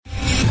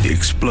The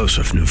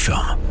explosive new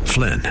film,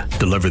 Flynn,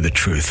 deliver the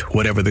truth,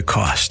 whatever the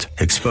cost,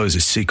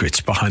 exposes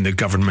secrets behind the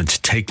government's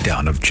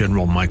takedown of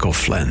General Michael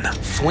Flynn.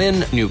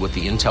 Flynn knew what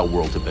the intel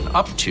world had been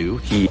up to.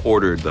 He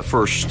ordered the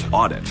first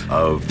audit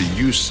of the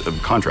use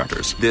of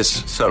contractors.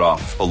 This set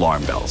off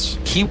alarm bells.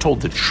 He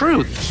told the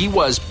truth. He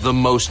was the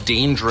most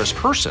dangerous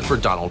person for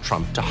Donald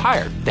Trump to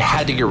hire. They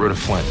had to get rid of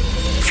Flynn.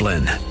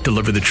 Flynn,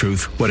 deliver the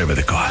truth, whatever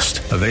the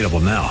cost. Available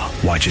now.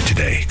 Watch it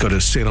today. Go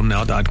to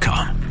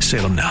salemnow.com.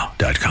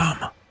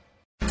 salemnow.com.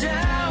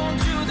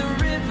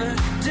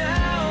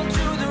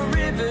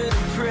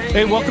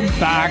 Hey, welcome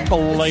back,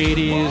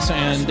 ladies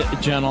and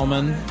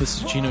gentlemen.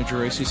 This is Gino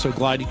Geraci. So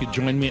glad you could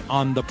join me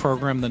on the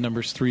program. The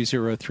number's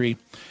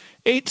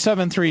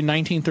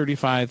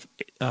 303-873-1935,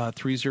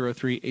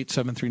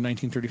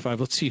 303-873-1935.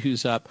 Let's see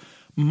who's up.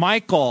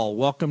 Michael,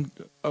 welcome.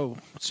 Oh,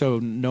 so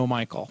no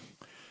Michael.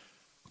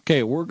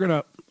 Okay, we're going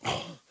to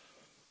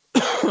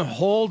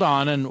hold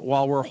on, and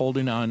while we're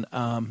holding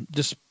on,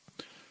 just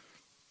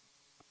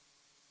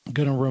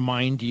going to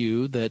remind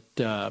you that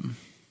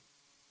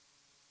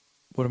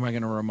what am I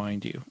going to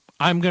remind you?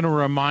 I'm going to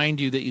remind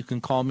you that you can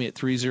call me at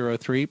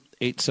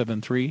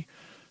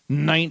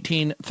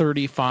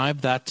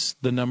 303-873-1935. That's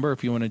the number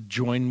if you want to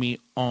join me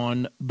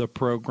on the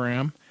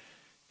program.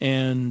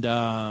 And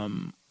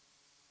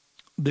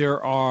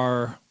there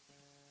are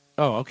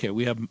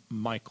we have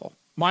Michael.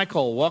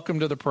 Michael, welcome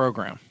to the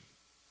program.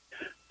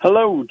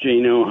 Hello,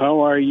 Gino.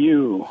 How are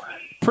you?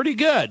 Pretty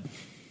good.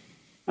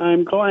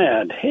 I'm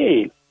glad.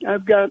 Hey,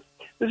 this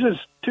is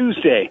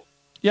Tuesday.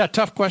 Yeah,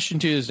 Tough Question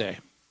Tuesday.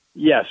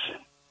 Yes.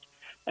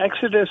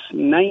 Exodus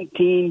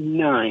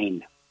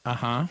 19:9.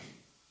 Uh-huh.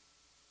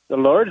 The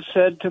Lord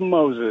said to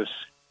Moses,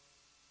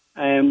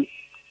 I am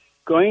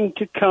going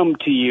to come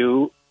to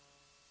you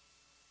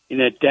in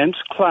a dense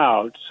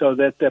cloud so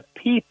that the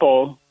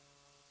people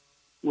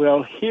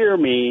will hear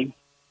me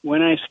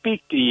when I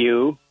speak to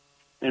you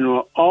and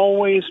will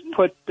always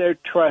put their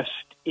trust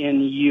in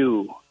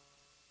you.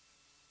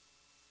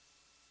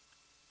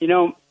 You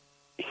know,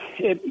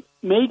 it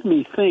made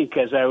me think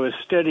as I was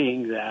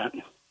studying that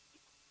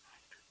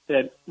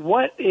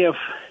what if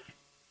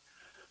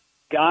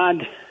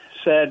God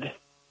said,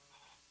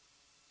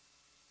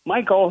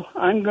 Michael,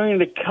 I'm going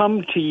to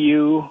come to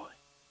you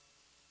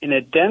in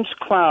a dense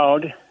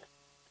cloud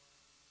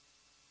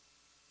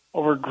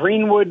over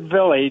Greenwood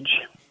Village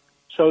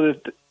so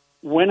that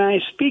when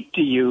I speak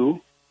to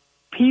you,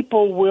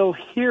 people will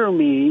hear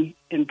me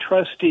and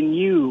trust in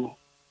you.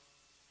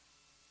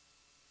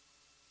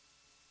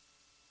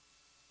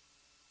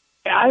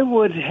 I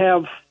would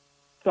have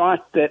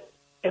thought that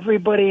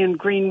everybody in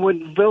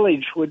Greenwood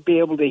Village would be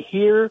able to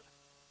hear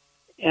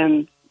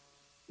and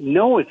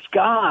know it's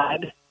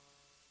God.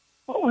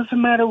 What was the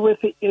matter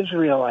with the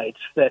Israelites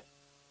that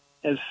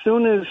as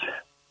soon as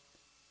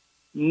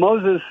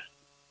Moses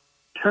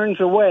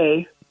turns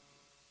away,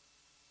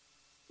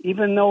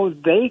 even though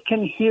they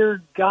can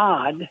hear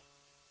God,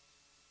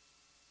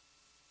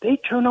 they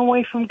turn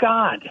away from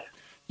God?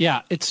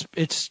 Yeah, it's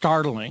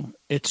startling,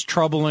 it's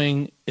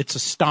troubling, it's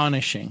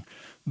astonishing.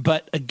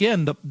 But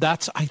again,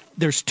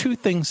 there's two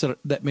things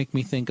that make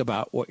me think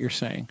about what you're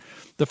saying.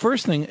 The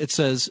first thing it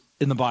says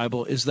in the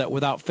Bible is that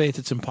without faith,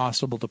 it's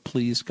impossible to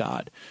please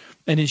God.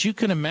 And as you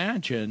can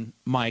imagine,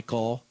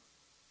 Michael,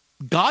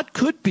 God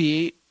could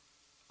be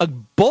a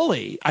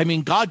bully. I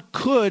mean, God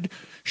could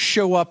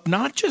show up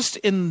not just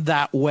in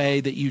that way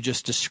that you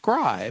just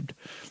described,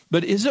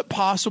 but is it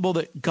possible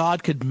that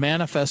God could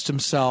manifest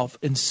himself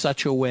in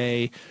such a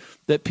way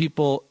that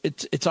people,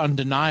 it's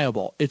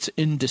undeniable, it's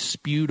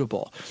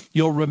indisputable?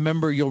 You'll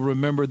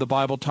remember the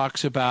Bible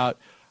talks about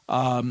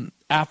in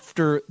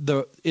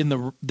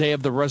the day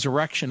of the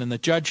resurrection and the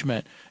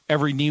judgment,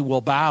 every knee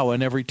will bow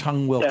and every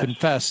tongue will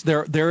confess.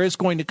 There is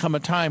going to come a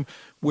time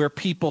where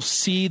people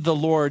see the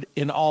Lord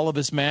in all of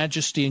his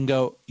majesty and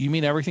go, you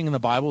mean everything in the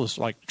Bible is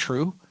like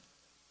true?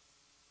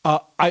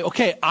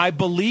 I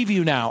believe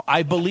you now.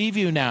 I believe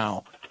you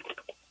now.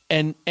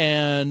 And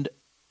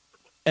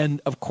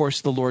of course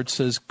the Lord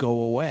says, go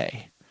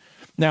away.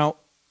 Now,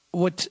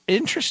 what's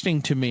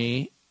interesting to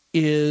me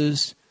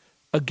is,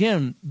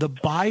 again, the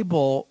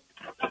Bible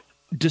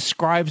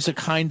describes a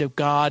kind of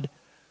God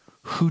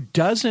who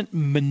doesn't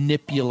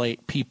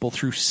manipulate people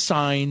through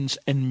signs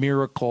and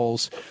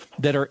miracles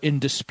that are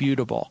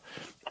indisputable.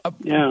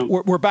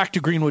 We're back to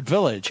Greenwood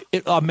Village.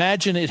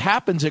 Imagine it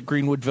happens at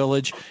Greenwood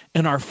Village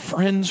and our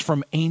friends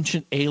from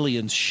Ancient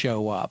Aliens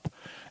show up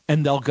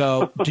and they'll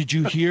go, did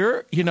you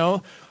hear?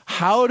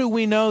 How do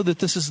we know that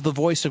this is the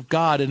voice of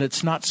God and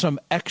it's not some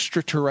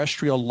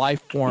extraterrestrial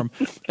life form,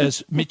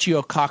 as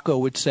Michio Kaku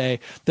would say,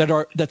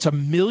 that's a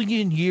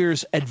million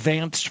years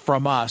advanced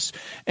from us?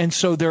 And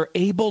so they're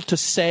able to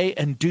say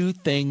and do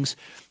things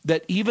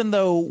that even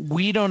though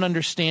we don't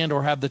understand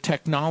or have the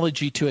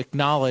technology to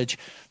acknowledge,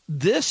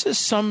 this is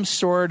some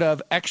sort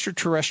of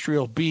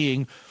extraterrestrial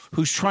being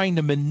who's trying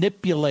to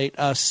manipulate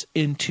us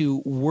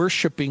into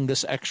worshiping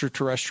this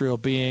extraterrestrial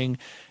being.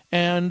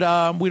 And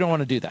we don't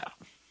want to do that.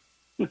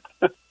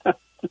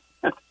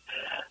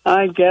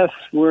 I guess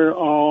we're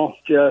all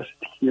just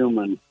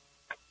human.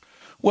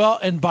 Well,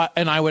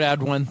 and I would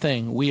add one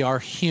thing. We are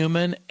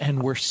human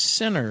and we're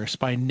sinners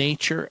by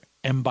nature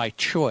and by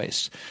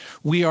choice.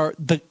 We're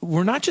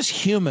not just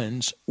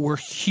humans, we're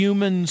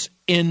humans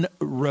in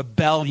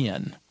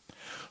rebellion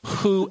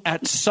who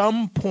at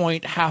some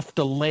point have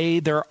to lay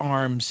their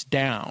arms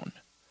down.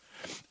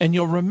 And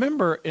you'll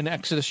remember in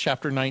Exodus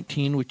chapter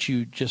 19, which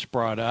you just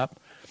brought up,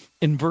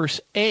 in verse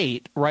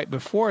 8, right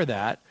before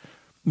that,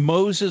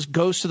 Moses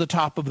goes to the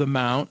top of the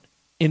mount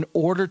in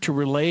order to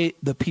relay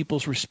the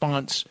people's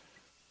response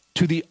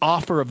to the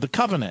offer of the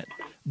covenant.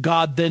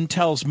 God then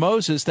tells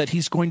Moses that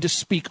he's going to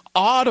speak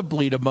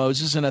audibly to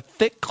Moses in a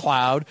thick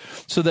cloud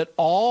so that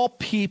all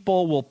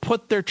people will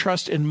put their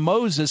trust in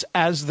Moses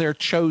as their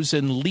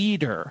chosen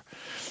leader.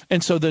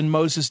 And so then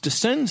Moses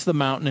descends the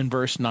mountain in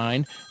verse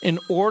 9 in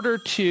order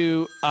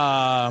to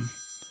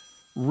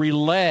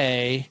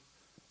relay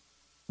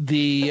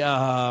the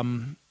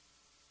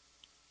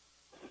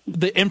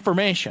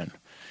information.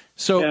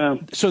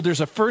 So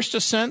there's a first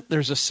ascent,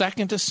 there's a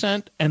second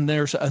ascent, and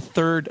there's a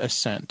third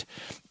ascent.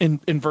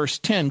 In verse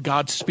 10,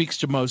 God speaks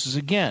to Moses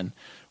again,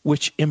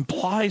 which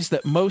implies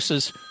that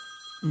Moses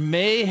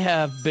may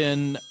have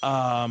been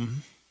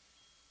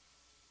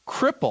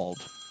crippled.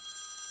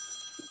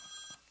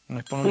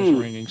 My phone is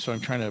ringing, so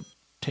I'm trying to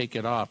take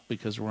it off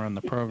because we're on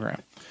the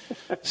program.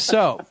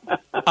 So,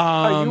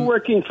 are you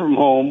working from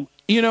home?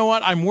 You know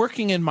what? I'm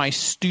working in my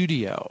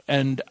studio,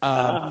 and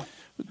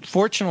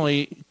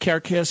fortunately,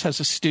 Caracas has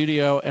a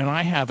studio, and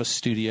I have a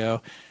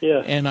studio.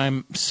 Yeah. And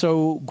I'm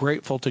so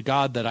grateful to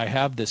God that I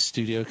have this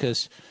studio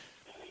because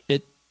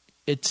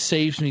it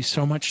saves me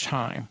so much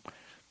time.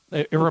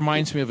 It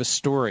reminds me of a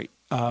story.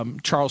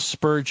 Charles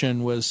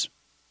Spurgeon was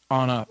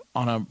on a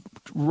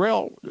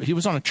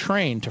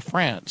train to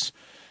France,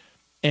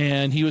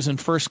 and he was in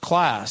first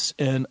class,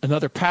 and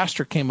another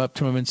pastor came up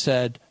to him and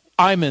said,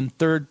 "I'm in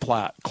third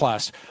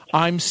class.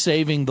 I'm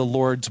saving the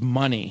Lord's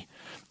money."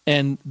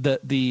 And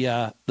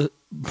the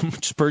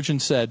Spurgeon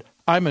said,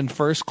 "I'm in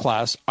first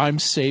class. I'm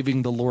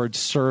saving the Lord's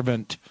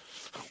servant."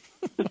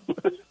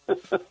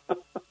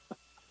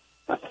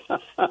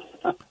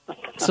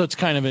 So it's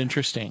kind of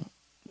interesting.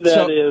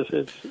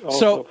 It's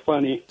also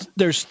funny.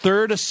 There's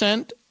third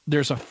ascent.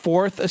 There's a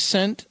fourth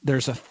ascent.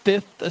 There's a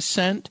fifth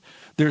ascent.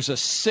 There's a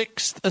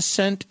sixth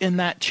ascent in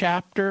that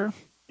chapter.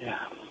 Yeah,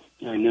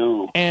 I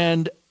know.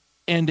 And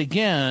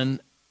again,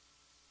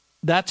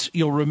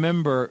 you'll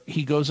remember,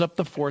 he goes up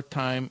the fourth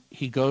time,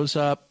 he goes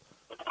up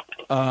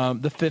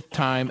the fifth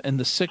time, and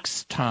the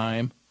sixth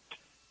time.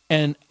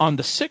 And on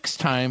the sixth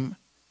time,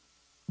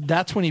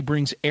 that's when he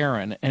brings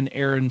Aaron and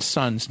Aaron's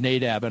sons,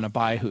 Nadab and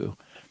Abihu,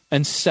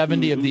 and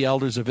 70 of the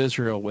elders of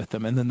Israel with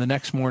him. And then the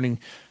next morning,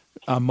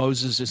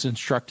 Moses is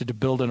instructed to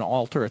build an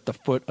altar at the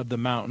foot of the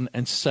mountain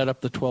and set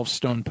up the 12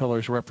 stone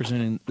pillars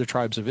representing the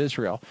tribes of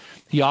Israel.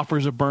 He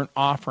offers a burnt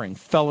offering,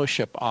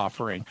 fellowship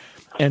offering,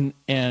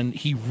 and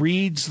he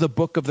reads the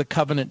book of the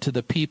covenant to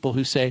the people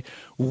who say,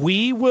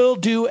 "We will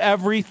do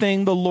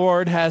everything the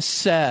Lord has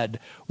said.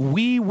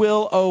 We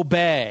will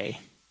obey."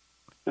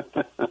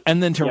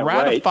 And then to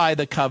ratify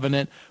the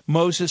covenant,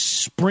 Moses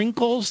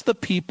sprinkles the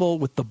people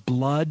with the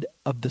blood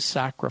of the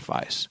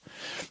sacrifice.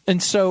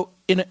 And so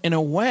in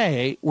a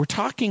way, we're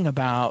talking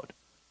about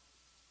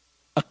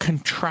a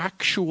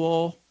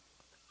contractual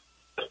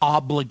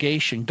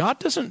obligation. God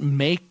doesn't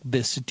make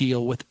this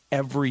deal with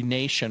every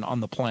nation on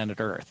the planet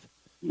Earth.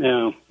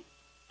 No.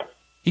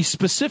 He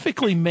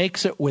specifically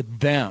makes it with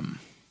them.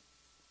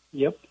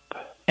 Yep.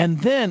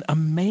 And then,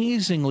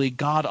 amazingly,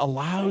 God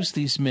allows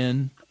these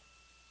men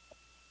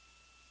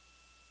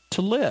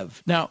to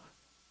live. Now,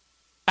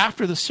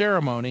 after the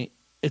ceremony,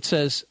 it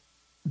says,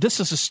 this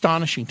is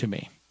astonishing to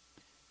me.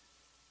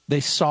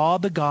 They saw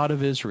the God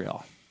of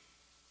Israel.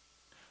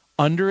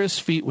 Under his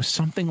feet was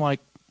something like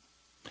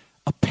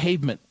a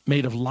pavement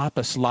made of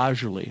lapis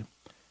lazuli,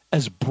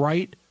 as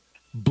bright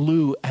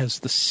blue as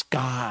the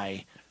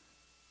sky,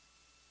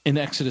 in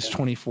Exodus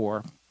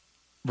 24,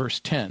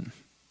 verse 10.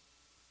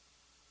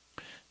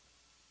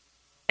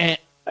 And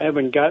I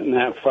haven't gotten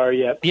that far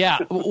yet. Yeah,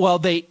 well,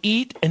 they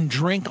eat and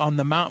drink on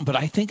the mountain, but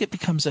I think it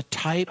becomes a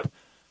type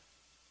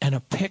and a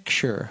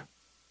picture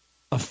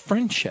of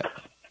friendship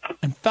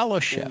and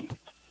fellowship,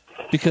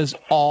 because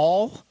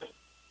all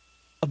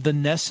of the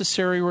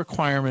necessary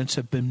requirements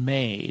have been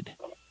made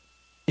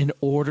in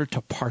order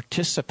to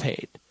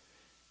participate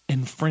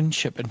in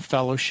friendship and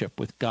fellowship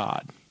with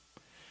God.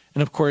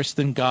 And of course,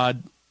 then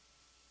God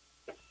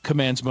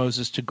commands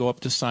Moses to go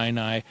up to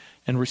Sinai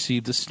and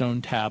receive the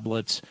stone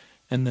tablets,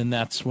 and then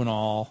that's when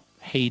all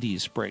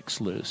Hades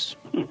breaks loose.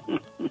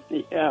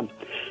 Yeah,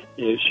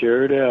 it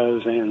sure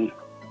does, and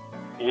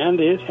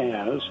it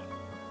has.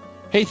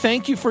 Hey,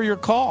 thank you for your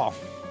call.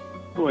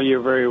 Well,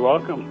 you're very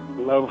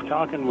welcome. Love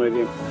talking with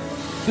you.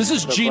 This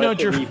is Gino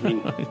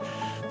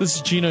Geraci. This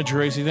is Gino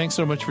Geraci. Thanks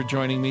so much for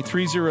joining me.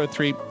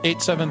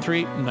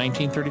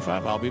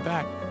 303-873-1935. I'll be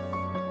back.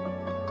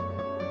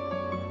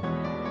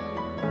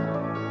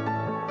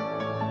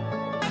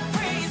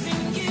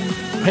 Praising you.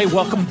 Hey,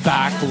 welcome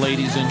back,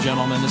 ladies and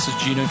gentlemen. This is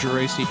Gino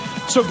Geraci.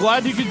 So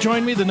glad you could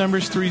join me. The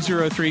number's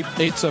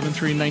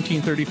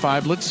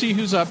 303-873-1935. Let's see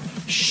who's up.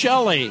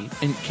 Shelley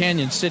in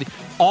Canyon City.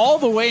 All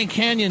the way in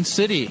Canyon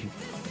City.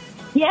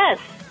 Yes.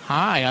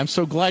 Hi, I'm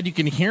so glad you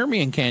can hear me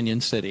in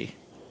Canyon City.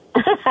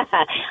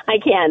 I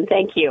can.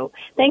 Thank you.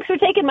 Thanks for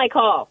taking my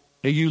call.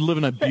 Hey, you live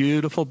in a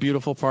beautiful,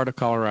 beautiful part of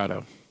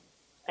Colorado.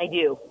 I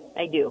do.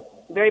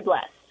 Very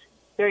blessed.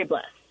 Very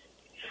blessed.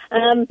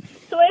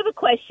 So I have a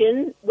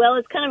question. Well,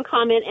 it's kind of a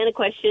comment and a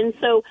question.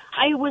 So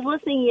I was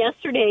listening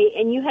yesterday,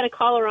 and you had a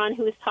caller on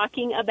who was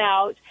talking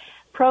about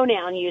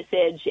pronoun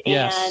usage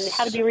and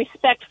how to be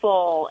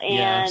respectful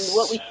and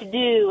what we should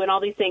do and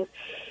all these things.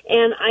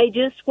 And I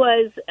just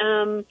was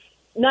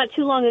not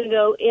too long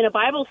ago in a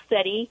Bible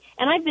study,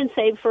 and I've been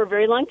saved for a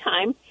very long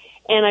time,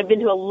 and I've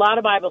been to a lot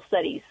of Bible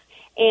studies.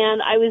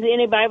 And I was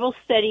in a Bible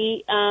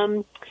study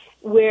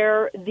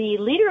where the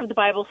leader of the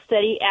Bible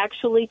study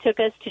actually took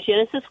us to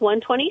Genesis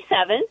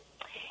 1:27,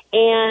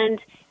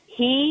 and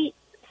he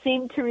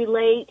seemed to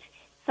relate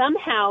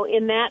somehow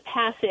in that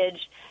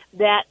passage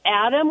that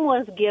Adam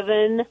was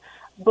given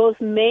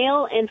both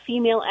male and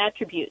female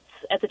attributes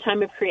at the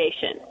time of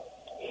creation,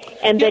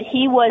 and that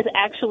he was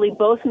actually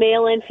both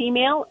male and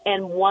female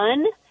and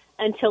one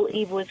until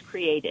Eve was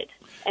created.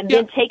 And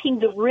then taking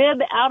the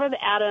rib out of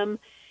Adam,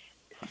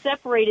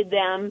 separated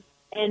them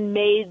and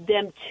made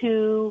them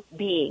two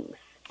beings.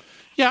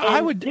 Yeah, I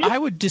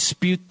would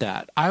dispute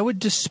that. I would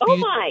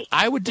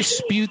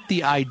dispute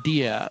the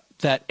idea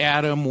that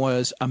Adam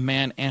was a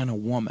man and a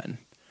woman.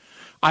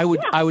 I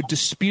would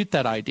dispute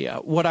that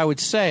idea. What I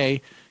would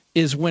say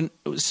is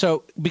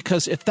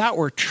because if that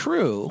were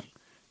true,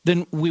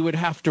 then we would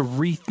have to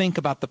rethink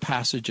about the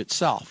passage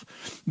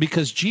itself.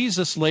 Because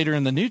Jesus later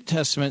in the New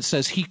Testament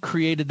says he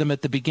created them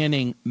at the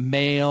beginning,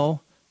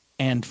 male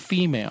and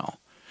female.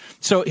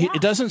 So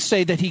it doesn't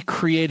say that he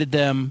created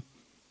them,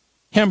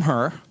 him,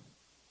 her.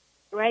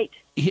 Right.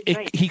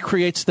 He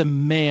creates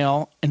them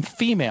male and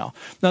female.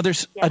 Now,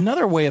 there's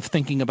another way of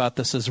thinking about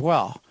this as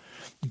well.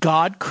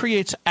 God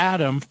creates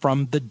Adam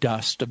from the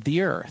dust of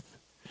the earth.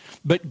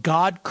 But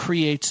God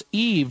creates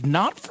Eve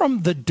not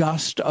from the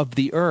dust of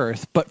the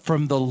earth, but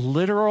from the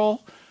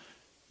literal,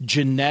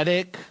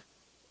 genetic,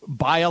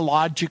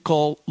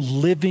 biological,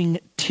 living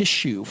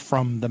tissue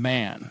from the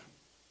man.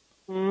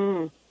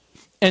 Mm.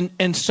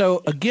 And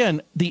so,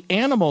 again, the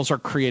animals are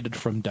created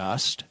from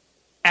dust.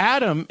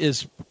 Adam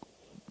is,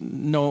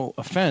 no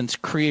offense,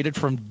 created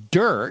from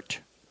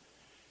dirt.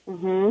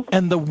 Mm-hmm.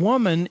 And the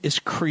woman is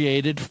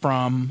created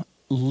from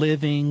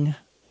living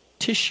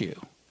tissue.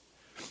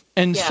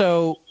 And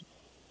so,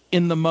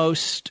 in the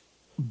most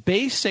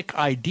basic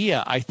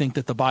idea, I think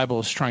that the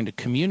Bible is trying to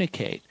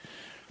communicate,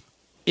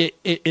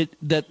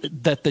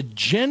 that the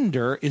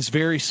gender is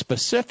very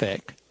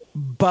specific,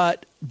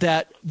 but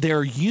that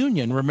their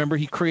union, remember,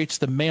 he creates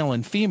the male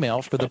and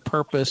female for the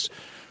purpose.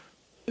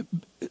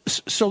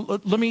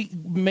 So let me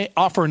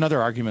offer another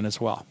argument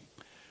as well.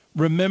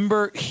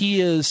 Remember,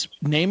 he is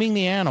naming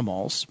the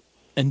animals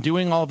and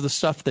doing all of the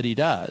stuff that he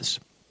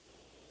does,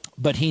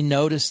 but he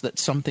noticed that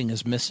something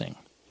is missing.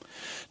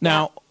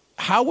 Now,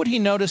 how would he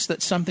notice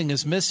that something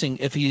is missing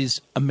if he's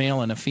a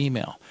male and a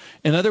female?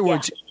 In other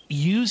words,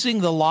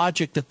 using the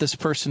logic that this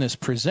person is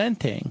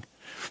presenting,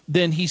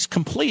 then he's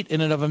complete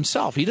in and of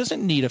himself. He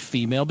doesn't need a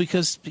female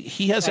because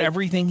he has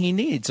everything he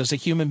needs as a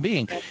human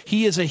being.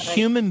 He is a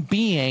human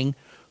being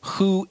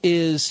who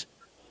is,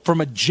 from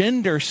a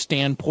gender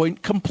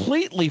standpoint,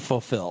 completely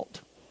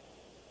fulfilled.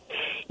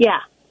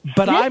 Yeah.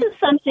 But This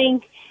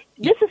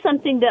is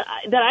something that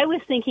I was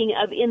thinking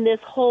of in this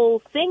whole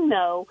thing,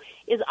 though,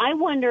 is I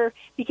wonder,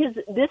 because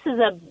this is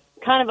a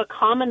kind of a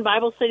common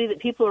Bible study that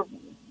people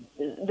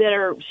that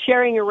are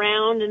sharing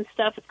around and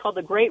stuff. It's called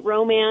The Great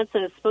Romance,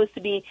 and it's supposed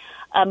to be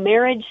a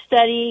marriage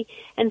study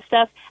and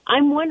stuff.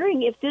 I'm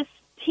wondering if this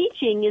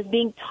teaching is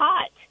being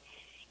taught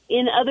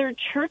in other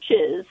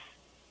churches,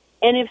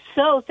 and if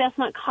so, if that's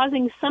not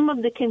causing some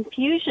of the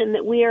confusion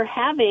that we are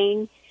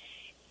having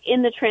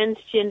in the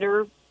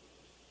transgender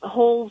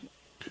whole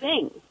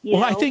thing.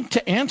 Well, I think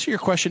to answer your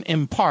question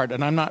in part,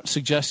 and I'm not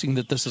suggesting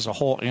that this is a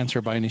whole answer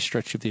by any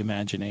stretch of the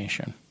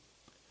imagination,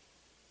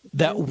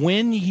 that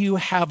when you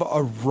have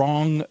a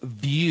wrong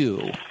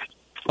view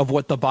of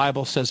what the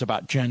Bible says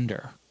about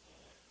gender,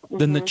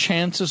 then the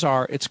chances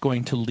are it's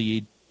going to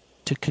lead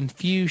to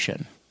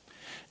confusion.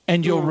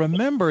 And you'll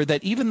remember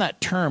that even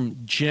that term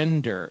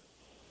gender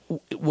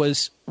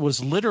was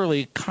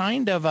literally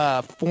kind of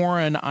a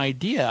foreign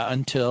idea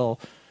until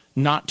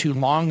not too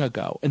long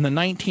ago. In the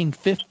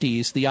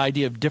 1950s, the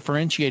idea of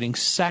differentiating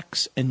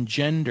sex and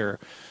gender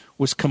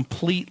was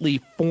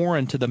completely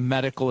foreign to the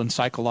medical and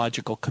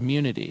psychological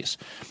communities.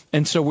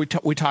 And so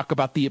we talk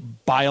about the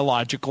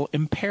biological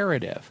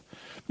imperative.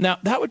 Now,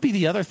 that would be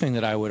the other thing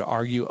that I would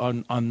argue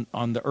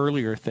on the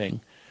earlier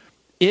thing.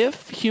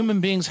 If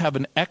human beings have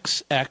an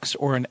XX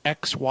or an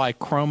XY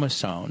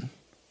chromosome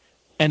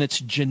and it's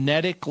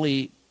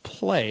genetically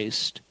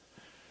placed,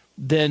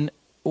 then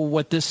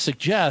what this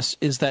suggests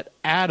is that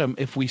Adam,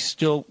 if we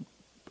still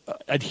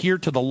adhere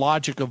to the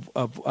logic of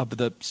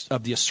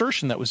the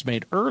assertion that was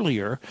made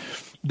earlier,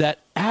 that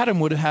Adam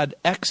would have had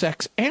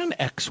XX and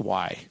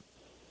XY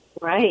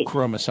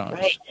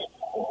chromosomes.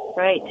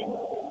 Right.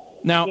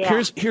 Now,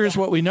 here's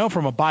what we know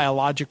from a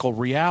biological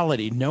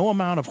reality. No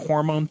amount of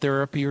hormone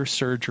therapy or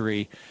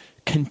surgery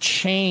can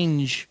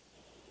change,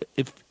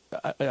 if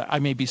I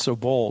may be so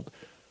bold,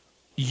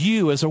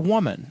 you as a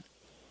woman.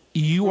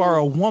 You are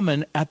a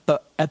woman at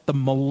the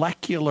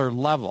molecular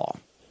level.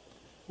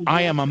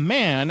 I am a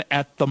man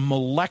at the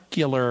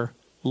molecular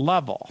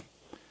level.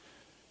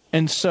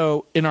 And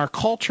so in our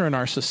culture, in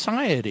our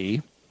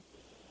society,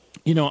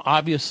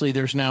 obviously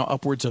there's now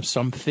upwards of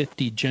some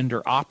 50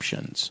 gender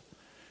options.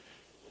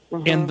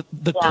 And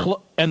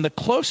the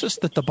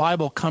closest that the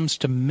Bible comes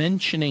to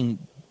mentioning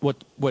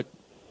what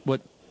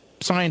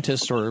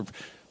scientists or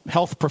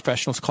health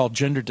professionals call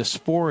gender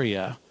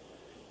dysphoria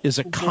is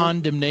a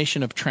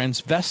condemnation of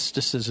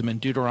transvesticism in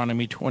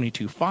Deuteronomy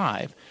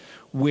 22:5,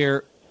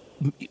 where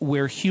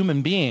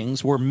human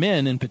beings, where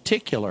men in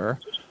particular,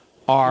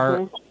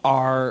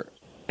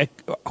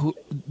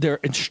 they're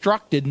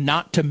instructed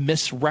not to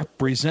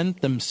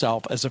misrepresent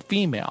themselves as a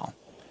female.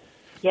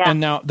 Yeah. And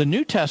now the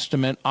New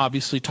Testament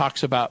obviously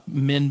talks about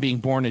men being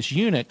born as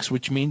eunuchs,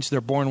 which means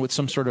they're born with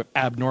some sort of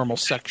abnormal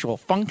sexual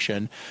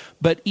function.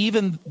 But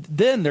even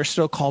then, they're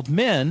still called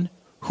men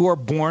who are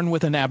born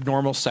with an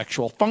abnormal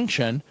sexual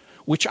function,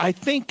 which I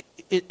think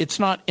it's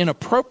not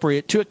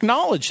inappropriate to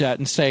acknowledge that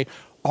and say,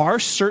 are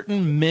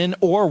certain men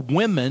or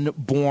women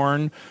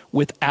born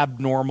with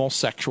abnormal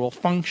sexual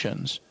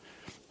functions?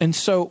 And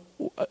so,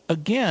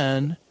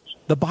 again,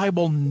 the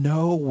Bible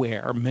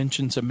nowhere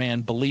mentions a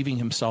man believing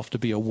himself to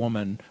be a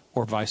woman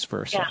or vice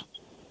versa. Yeah.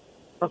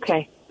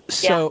 Okay.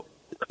 So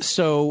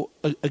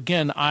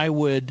again, I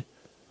would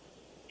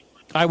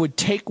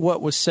take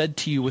what was said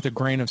to you with a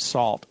grain of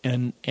salt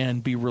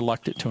and be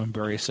reluctant to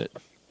embrace it.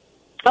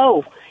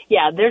 Oh,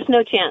 yeah, there's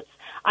no chance.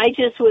 I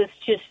was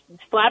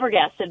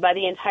flabbergasted by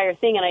the entire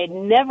thing, and I had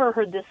never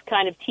heard this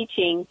kind of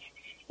teaching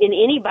in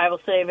any Bible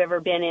study I've ever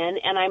been in,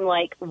 and I'm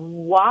like,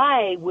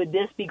 why would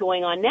this be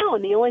going on now?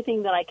 And the only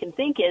thing that I can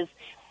think is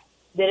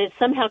that it's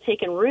somehow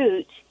taken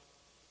root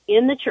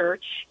in the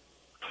church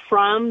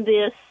from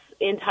this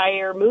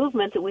entire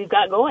movement that we've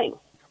got going.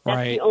 That's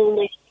right.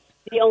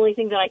 the only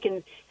thing that I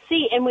can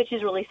see, and which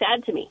is really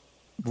sad to me.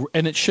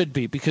 And it should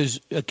be, because,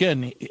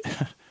 again,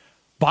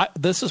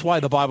 this is why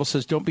the Bible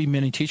says, don't be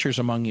many teachers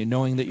among you,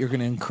 knowing that you're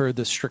going to incur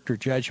the stricter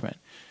judgment.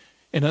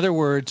 In other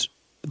words,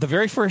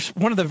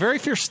 one of the very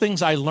first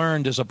things I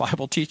learned as a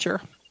Bible teacher,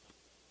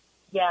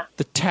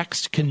 the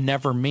text can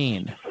never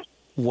mean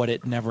what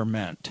it never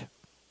meant.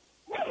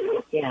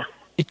 Yeah.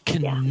 It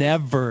can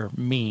never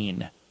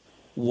mean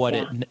what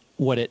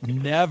it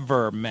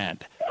never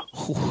meant.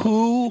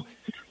 Who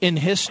in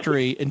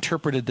history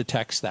interpreted the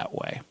text that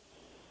way?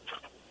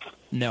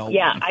 No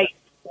one.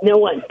 No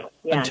one.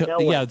 Yeah, no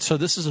one. Yeah, so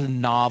this is a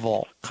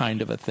novel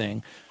kind of a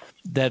thing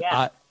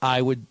that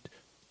I would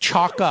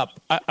chalk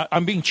up.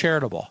 I'm being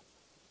charitable.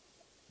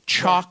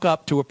 Chalk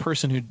up to a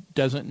person who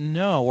doesn't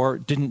know or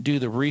didn't do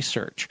the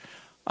research.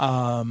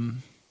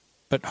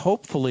 But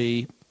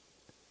hopefully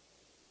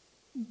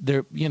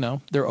they're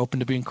open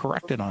to being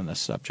corrected on this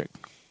subject.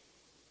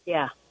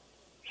 Yeah.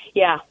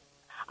 Yeah.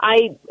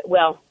 I'm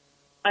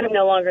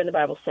no longer in the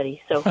Bible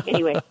study. So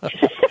anyway.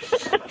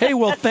 Hey,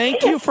 well,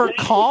 thank you for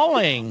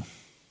calling.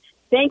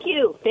 Thank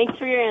you. Thanks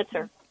for your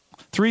answer.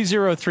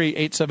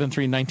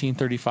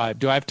 303-873-1935.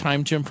 Do I have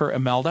time, Jim, for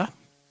Imelda?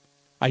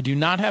 I do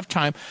not have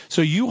time.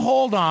 So you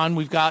hold on.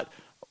 We've got,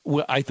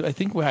 I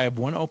think I have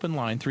one open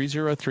line,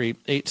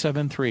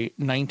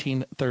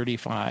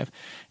 303-873-1935.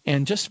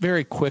 And just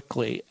very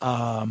quickly,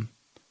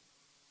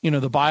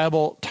 the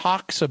Bible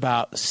talks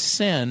about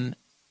sin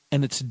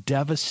and its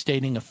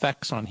devastating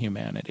effects on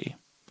humanity.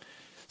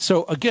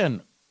 So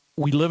again,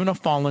 we live in a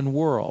fallen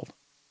world.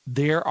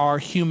 There are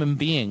human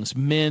beings,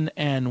 men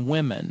and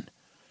women,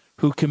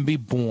 who can be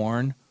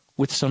born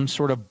with some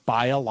sort of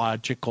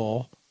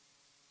biological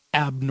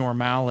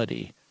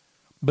abnormality.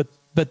 But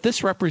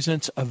this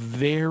represents a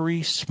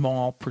very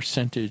small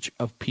percentage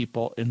of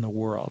people in the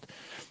world.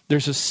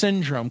 There's a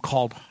syndrome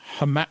called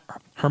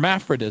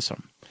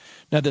hermaphrodism.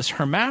 Now, this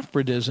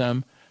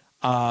hermaphrodism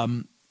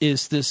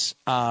is this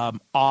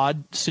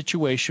odd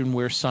situation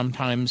where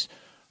sometimes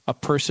a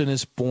person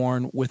is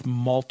born with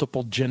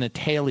multiple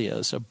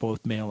genitalias of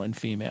both male and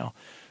female.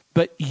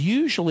 But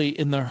usually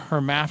in the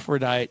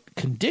hermaphrodite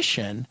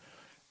condition,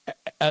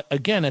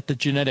 again, at the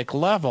genetic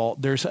level,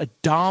 there's a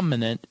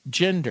dominant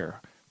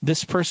gender.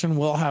 This person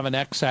will have an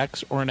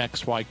XX or an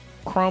XY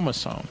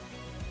chromosome.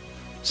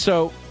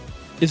 So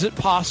is it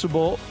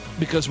possible,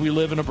 because we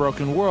live in a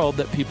broken world,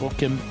 that people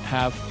can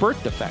have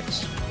birth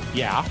defects?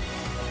 Yeah.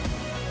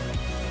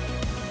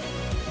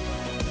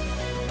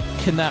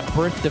 Can that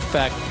birth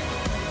defect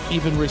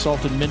even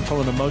result in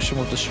mental and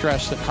emotional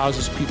distress that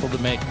causes people to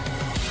make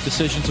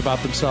decisions about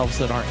themselves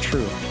that aren't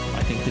true?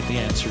 I think that the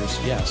answer is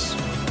yes.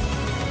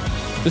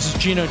 This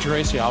is Gino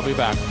Geraci. I'll be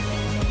back.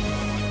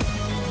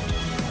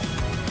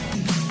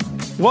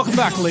 Welcome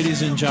back,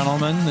 ladies and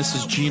gentlemen. This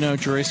is Gino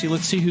Geraci.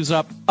 Let's see who's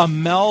up.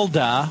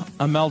 Imelda.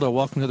 Imelda,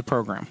 welcome to the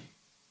program.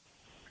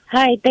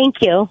 Hi, thank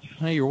you.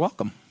 Hey, you're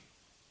welcome.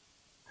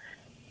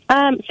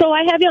 So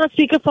I have you on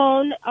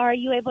speakerphone. Are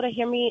you able to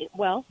hear me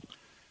well?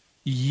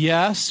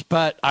 Yes,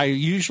 but I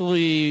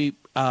usually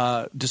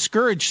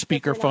discourage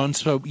speakerphone,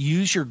 so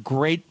use your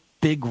great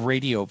big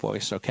radio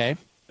voice, okay?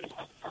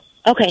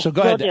 Okay. So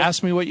go ahead,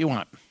 ask me what you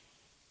want.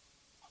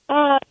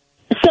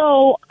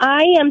 So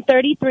I am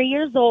 33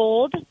 years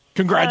old.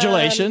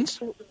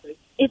 Congratulations.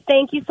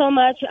 Thank you so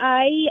much.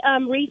 I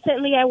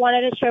recently I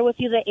wanted to share with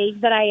you the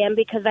age that I am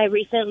because I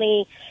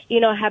recently,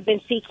 have been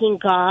seeking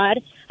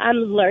God. I'm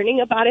learning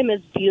about Him.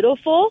 It's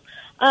beautiful.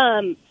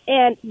 And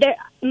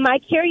my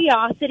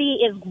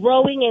curiosity is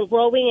growing and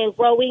growing and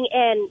growing.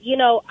 And,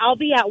 I'll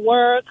be at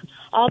work.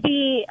 I'll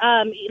be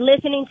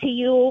listening to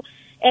you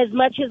as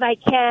much as I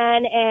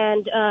can,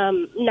 and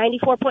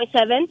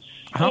 94.7.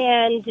 Uh-huh.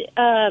 And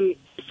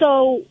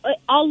so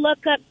I'll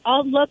look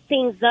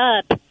things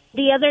up.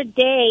 The other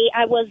day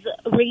I was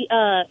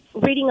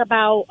reading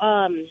about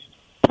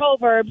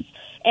Proverbs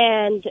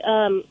and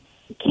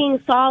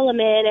King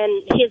Solomon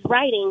and his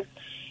writings.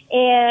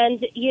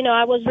 And,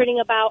 I was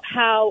reading about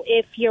how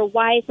if your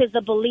wife is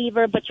a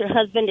believer but your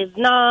husband is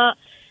not,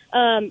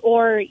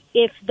 or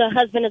if the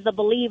husband is a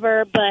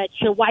believer but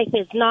your wife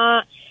is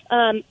not,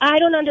 I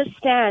don't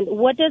understand.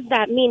 What does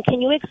that mean? Can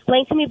you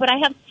explain to me? But I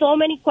have so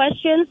many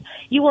questions.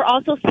 You were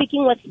also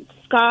speaking with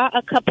Scott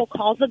a couple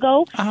calls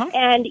ago, uh-huh.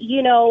 And,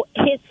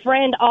 his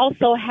friend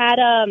also had,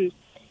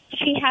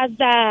 she has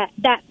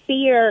that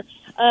fear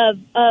of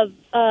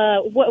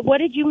what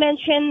did you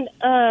mention?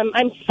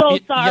 I'm so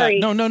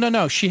sorry. Yeah,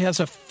 no. She has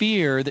a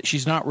fear that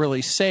she's not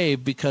really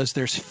saved because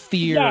there's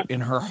fear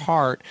in her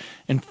heart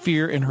and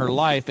fear in her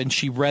life. And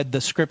she read the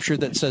scripture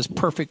that says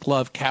perfect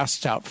love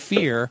casts out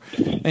fear.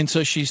 And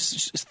so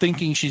she's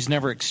thinking she's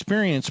never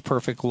experienced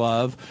perfect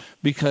love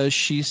because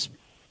she's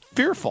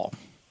fearful.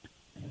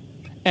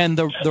 And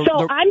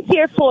I'm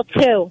fearful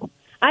too.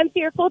 I'm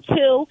fearful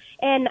too,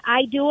 and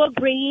I do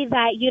agree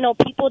that,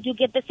 people do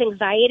get this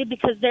anxiety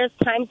because there's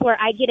times where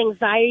I get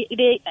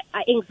anxiety,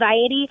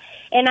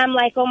 and I'm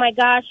like, oh my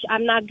gosh,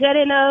 I'm not good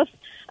enough.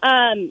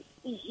 And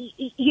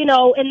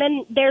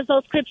then there's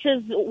those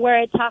scriptures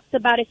where it talks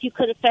about if you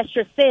confess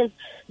your sins.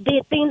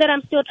 The thing that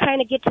I'm still trying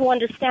to get to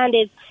understand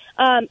is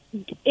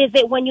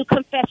it when you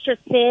confess your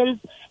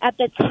sins at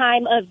the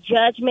time of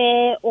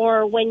judgment,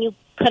 or when you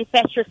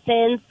confess your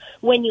sins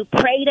when you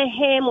pray to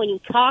Him, when you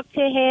talk to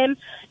Him?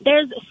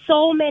 There's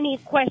so many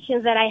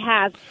questions that I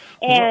have,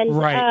 and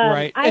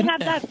right. I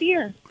have that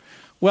fear.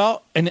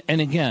 Well, and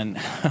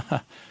again,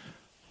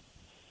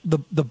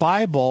 the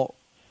Bible,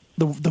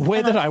 the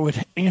way that I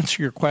would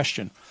answer your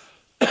question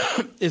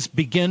is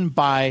begin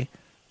by,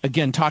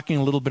 again, talking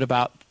a little bit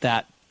about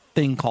that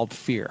thing called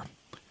fear.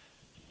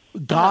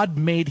 God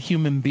made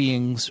human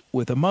beings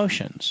with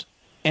emotions,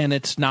 and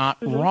it's not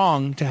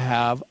wrong to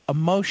have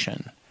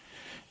emotion.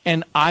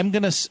 And I'm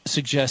going to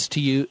suggest to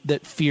you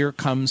that fear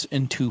comes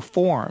in two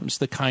forms.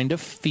 The kind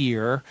of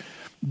fear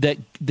that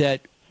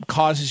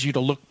causes you to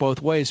look both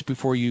ways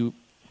before you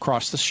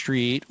cross the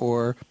street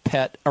or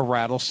pet a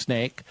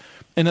rattlesnake.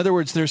 In other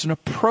words, there's an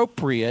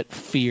appropriate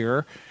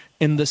fear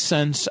in the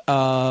sense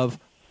of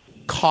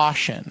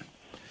caution.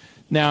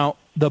 Now,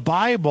 the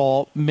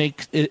Bible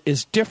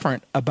is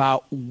different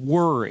about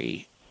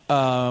worry.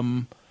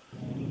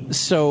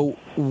 So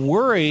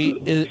worry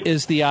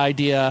is the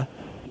idea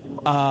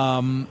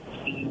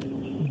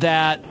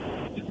that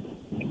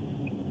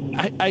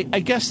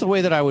I guess the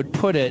way that I would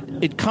put it,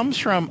 it comes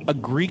from a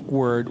Greek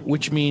word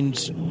which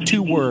means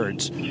two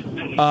words,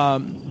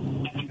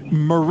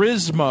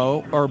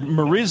 merismo or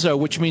merizo,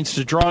 which means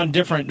to draw in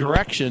different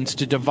directions,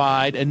 to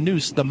divide, and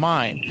nous, the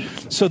mind.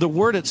 So the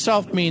word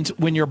itself means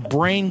when your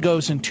brain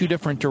goes in two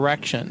different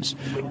directions,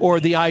 or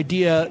the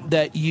idea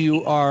that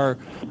you are,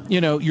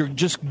 you're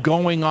just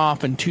going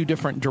off in two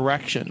different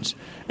directions.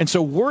 And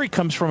so worry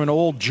comes from an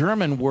old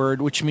German word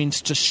which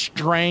means to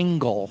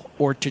strangle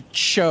or to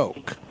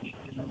choke.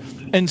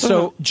 And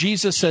so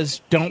Jesus says,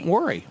 don't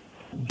worry,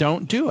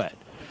 don't do it.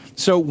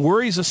 So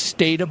worry is a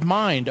state of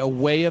mind, a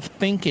way of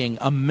thinking,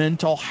 a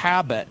mental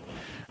habit.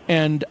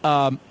 And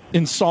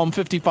in Psalm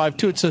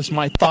 55:2, it says,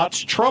 my thoughts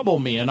trouble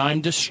me and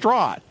I'm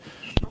distraught.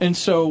 And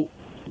so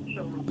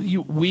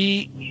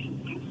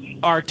we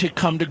are to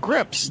come to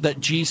grips that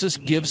Jesus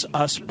gives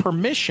us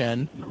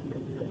permission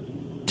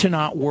to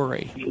not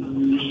worry.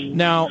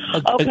 Now,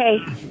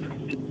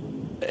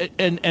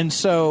 and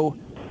so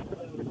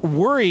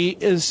worry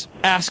is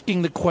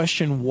asking the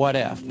question, what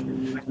if?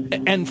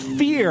 And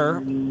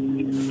fear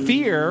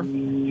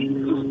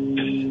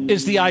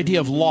is the idea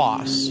of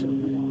loss.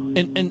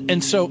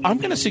 And so I'm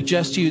going to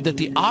suggest to you that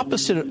the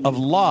opposite of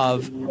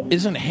love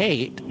isn't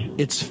hate,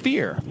 it's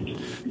fear.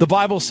 The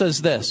Bible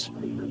says this: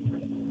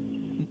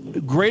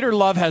 greater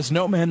love has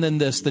no man than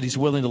this, that he's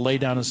willing to lay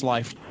down his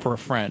life for a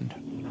friend.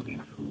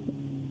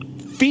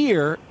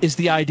 Fear is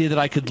the idea that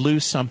I could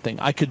lose something.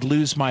 I could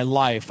lose my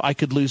life. I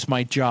could lose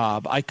my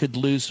job. I could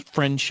lose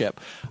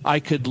friendship. I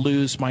could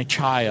lose my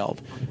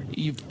child.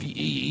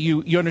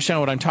 You understand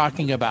what I'm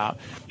talking about.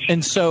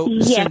 And so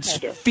Yes,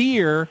 since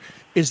fear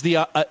is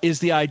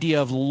the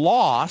idea of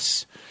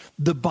loss,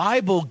 the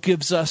Bible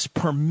gives us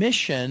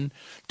permission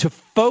to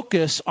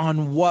focus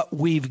on what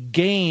we've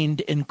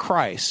gained in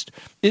Christ.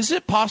 Is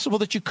it possible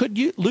that you could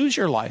lose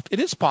your life? It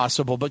is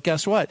possible, but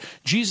guess what?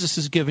 Jesus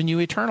has given you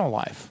eternal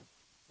life.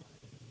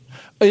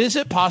 Is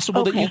it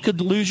possible that you could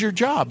lose your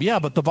job? Yeah,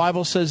 but the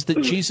Bible says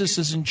that Jesus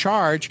is in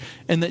charge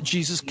and that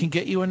Jesus can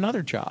get you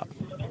another job.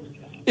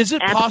 Is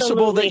it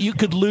possible that you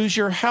could lose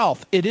your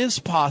health? It is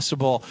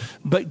possible,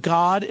 but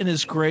God in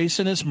his grace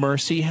and his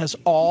mercy has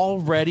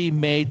already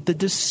made the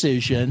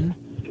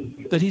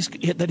decision that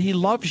he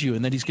loves you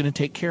and that he's going to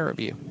take care of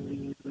you.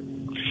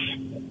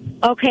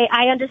 Okay,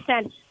 I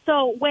understand.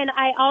 So when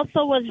I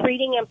also was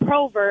reading in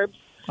Proverbs,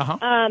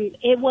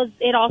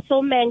 it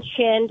also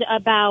mentioned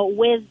about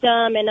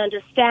wisdom and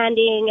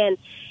understanding, and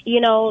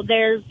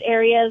there's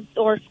areas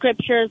or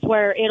scriptures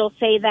where it'll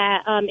say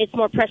that it's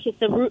more precious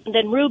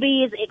than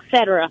rubies,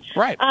 etc.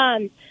 Right.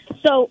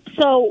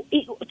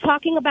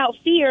 Talking about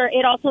fear,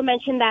 it also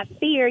mentioned that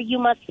you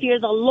must fear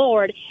the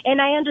Lord,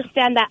 and I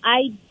understand that.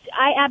 I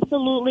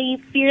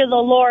absolutely fear the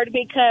Lord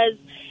because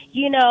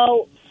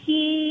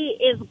He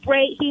is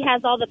great. He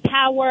has all the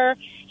power.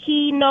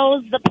 He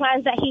knows the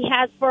plans that he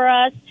has for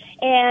us.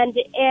 And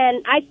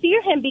I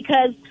fear him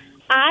because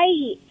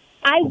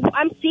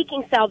I'm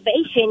seeking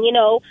salvation.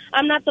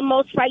 I'm not the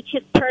most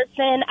righteous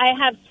person. I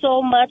have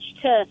so much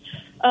to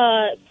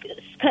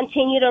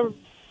continue to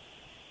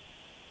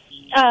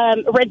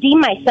redeem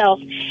myself.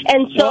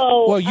 And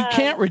so well, you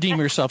can't redeem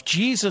yourself.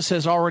 Jesus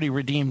has already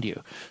redeemed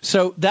you.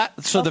 So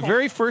the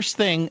very first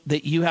thing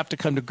that you have to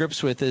come to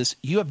grips with is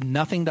you have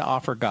nothing to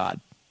offer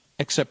God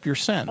except your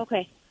sin.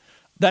 Okay.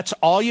 That's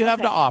all you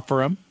have to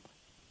offer him,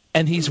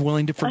 and he's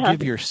willing to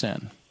forgive your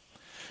sin.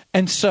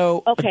 And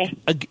so,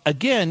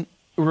 again,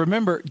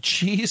 remember,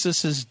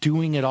 Jesus is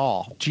doing it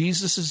all.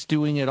 Jesus is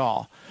doing it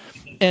all.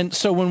 And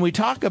so when we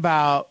talk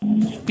about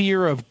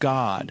fear of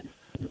God,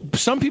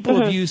 some people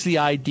have used the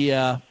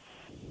idea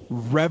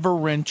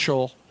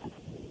reverential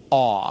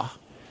awe.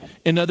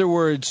 In other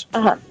words,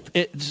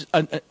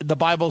 the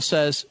Bible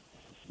says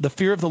the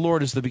fear of the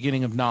Lord is the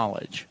beginning of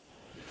knowledge.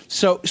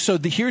 So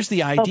here's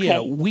the idea.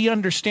 Okay. We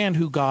understand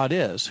who God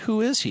is.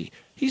 Who is he?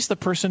 He's the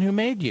person who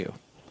made you.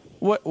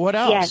 What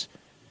else? Yes.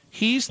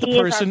 He's the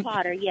person. Is our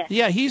Father, yes.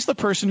 Yeah, he's the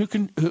person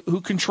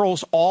who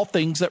controls all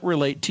things that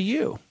relate to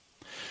you.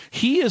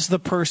 He is the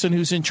person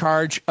who's in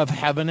charge of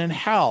heaven and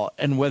hell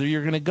and whether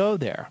you're going to go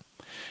there.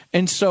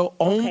 And so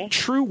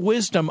true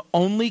wisdom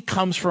only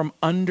comes from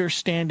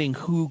understanding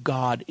who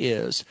God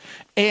is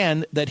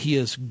and that he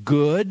is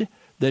good,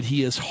 that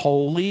he is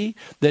holy,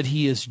 that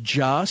he is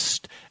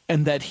just,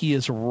 and that he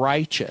is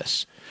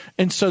righteous.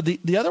 And so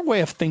the other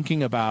way of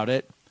thinking about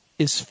it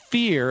is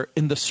fear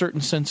in the certain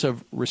sense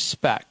of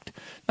respect.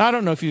 Now, I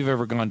don't know if you've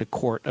ever gone to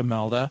court,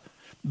 Imelda,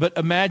 but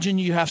imagine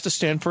you have to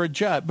stand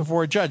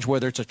before a judge,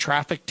 whether it's a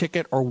traffic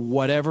ticket or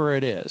whatever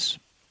it is.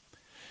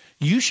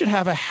 You should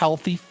have a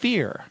healthy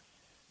fear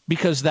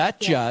because that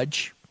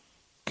judge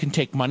can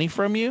take money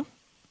from you.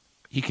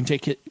 He can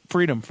take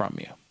freedom from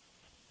you.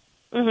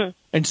 Mm-hmm.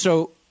 And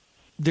so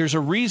there's a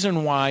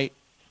reason why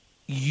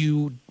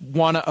you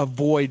want to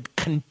avoid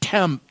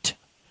contempt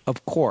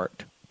of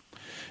court.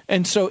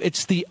 And so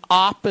it's the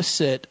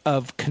opposite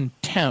of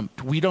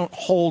contempt. We don't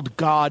hold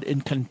God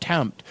in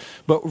contempt,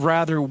 but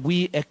rather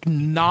we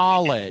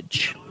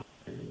acknowledge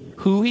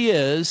who he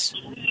is,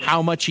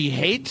 how much he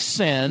hates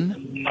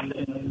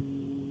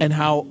sin, and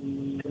how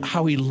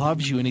he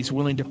loves you and he's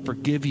willing to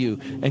forgive you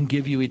and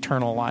give you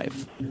eternal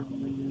life.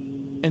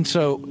 And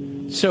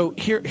so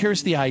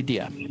here's the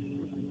idea.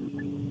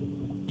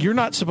 You're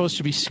not supposed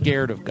to be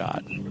scared of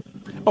God.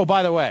 Oh,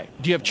 by the way,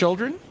 do you have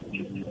children?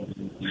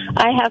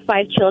 I have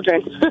 5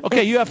 children.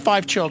 Okay, you have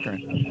 5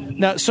 children.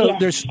 Now,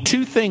 there's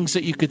 2 things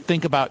that you could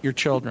think about your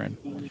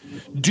children.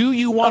 Do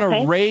you want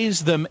to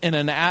raise them in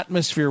an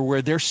atmosphere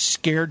where they're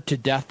scared to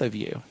death of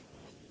you?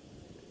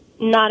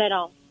 Not at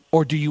all.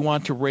 Or do you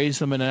want to raise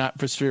them in an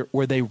atmosphere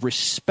where they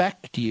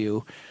respect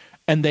you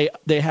and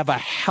they have a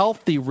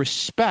healthy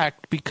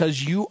respect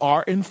because you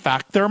are, in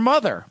fact, their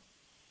mother?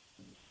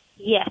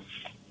 Yes.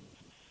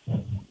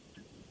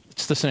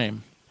 It's the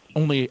same,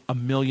 only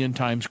 1,000,000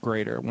 times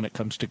greater when it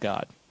comes to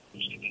God.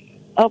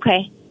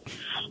 Okay.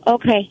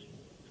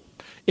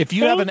 If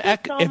you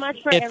Thank you so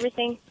much for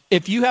everything.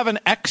 If you have an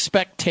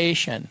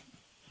expectation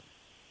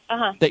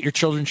that your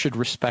children should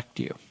respect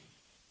you,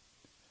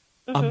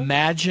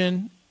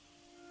 imagine,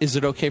 is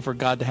it okay for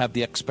God to have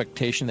the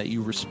expectation that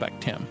you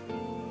respect him?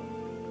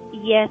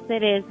 Yes,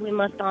 it is. We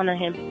must honor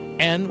him.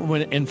 And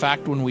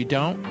when we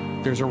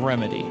don't, there's a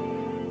remedy.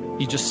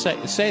 You just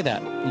say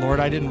that,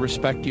 Lord, I didn't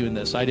respect you in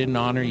this. I didn't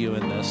honor you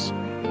in this.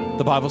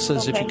 The Bible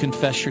says if you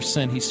confess your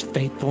sin, he's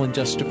faithful and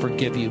just to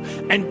forgive you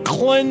and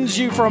cleanse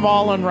you from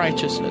all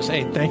unrighteousness.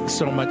 Hey, thanks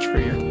so much for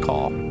your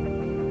call.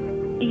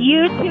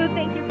 You too.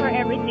 Thank you for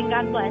everything.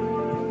 God bless.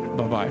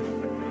 Bye-bye.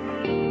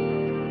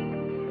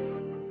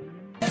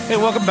 Hey,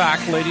 welcome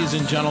back, ladies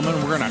and gentlemen.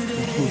 We're going to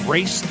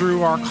race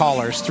through our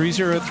callers.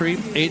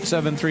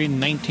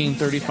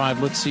 303-873-1935.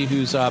 Let's see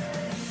who's up.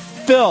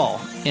 Phil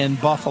in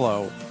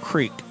Buffalo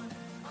Creek.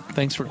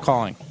 Thanks for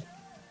calling.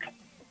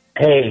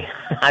 Hey,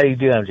 how you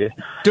doing, Jay?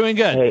 Doing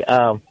good. Hey,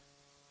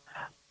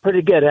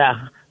 pretty good.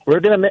 We're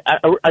gonna.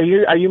 Are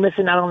you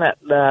missing out on that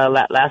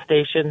last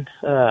station?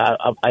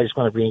 I just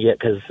want to bring you it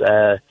because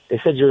they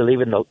said you were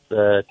leaving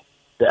the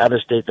other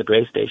state, the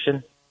gray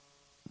station,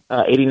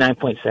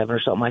 89.7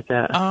 or something like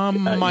that.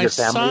 My your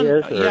son, family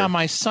is, or? yeah,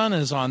 my son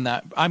is on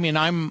that. I mean,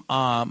 I'm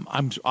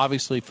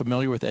obviously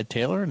familiar with Ed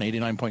Taylor and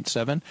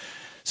 89.7.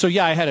 So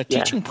yeah, I had a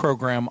teaching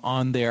program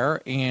on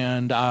there,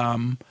 and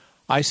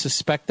I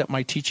suspect that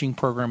my teaching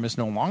program is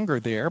no longer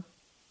there.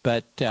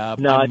 But no,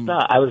 it's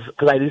not.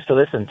 Because I used to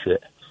listen to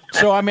it.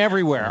 So I'm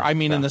everywhere. I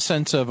mean, in the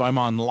sense of I'm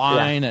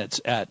online. It's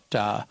at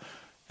YouTube,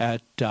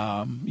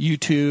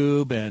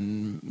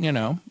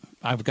 and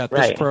I've got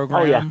this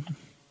program. Oh yeah.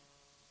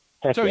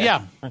 Heck so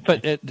yeah.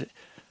 Okay.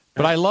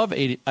 But I love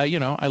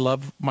I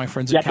love my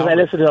friends. Yeah, because I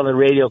listen to it on the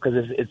radio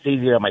because it's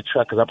easier on my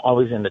truck because I'm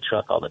always in the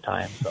truck all the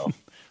time. So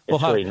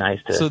it's really nice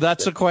to. So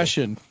that's the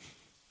question.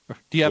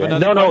 Do you have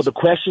another? No. The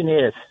question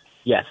is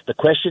yes. The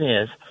question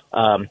is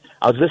I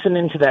was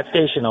listening to that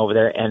station over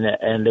there,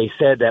 and they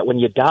said that when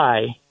you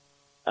die,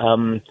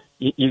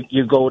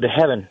 you go to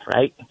heaven,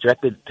 right?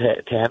 Directly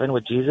to heaven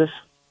with Jesus,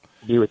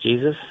 be with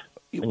Jesus.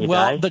 When you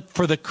die?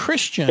 For the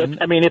Christian,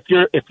 if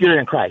you're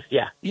in Christ,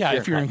 yeah. Yeah,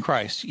 if you're in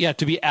Christ. Yeah,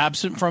 to be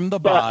absent from the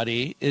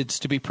body, it's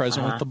to be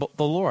present with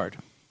the Lord.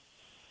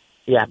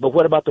 Yeah, but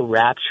what about the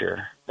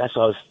rapture? That's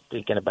what I was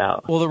thinking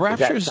about. Well, the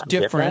rapture is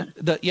different.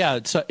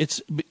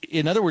 It's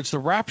in other words, the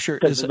rapture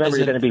is remember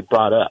you're going to be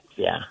brought up.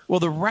 Yeah. Well,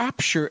 the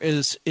rapture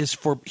is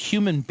for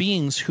human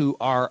beings who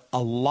are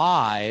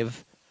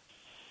alive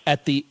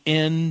at the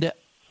end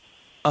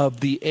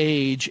of the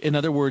age. In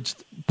other words,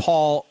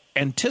 Paul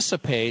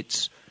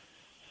anticipates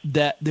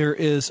that there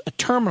is a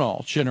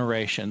terminal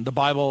generation. The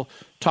Bible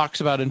talks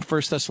about in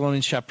 1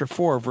 Thessalonians chapter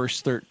 4, verse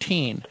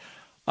 13,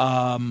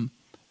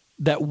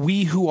 that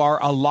we who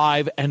are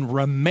alive and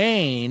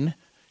remain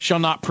shall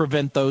not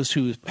prevent those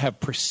who have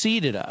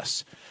preceded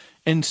us.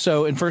 And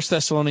so in 1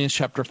 Thessalonians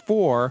chapter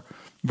 4,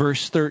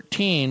 verse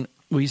 13,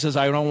 he says,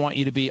 I don't want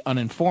you to be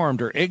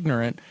uninformed or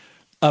ignorant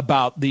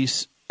about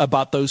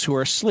those who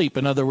are asleep.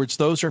 In other words,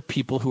 those are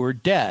people who are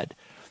dead,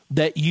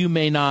 that you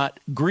may not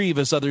grieve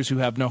as others who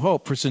have no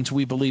hope. For since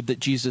we believe that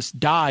Jesus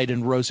died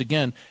and rose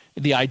again,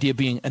 the idea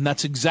being, and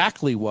that's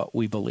exactly what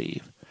we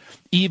believe,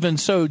 even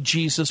so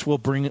Jesus will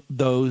bring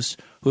those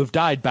who have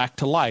died back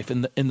to life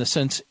in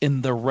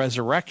the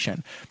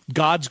resurrection.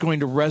 God's going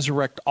to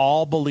resurrect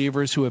all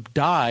believers who have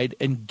died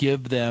and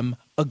give them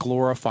a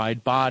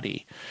glorified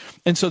body.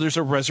 And so there's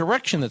a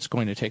resurrection that's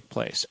going to take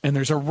place, and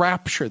there's a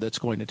rapture that's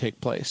going to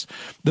take place.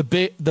 The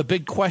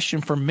big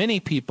question for many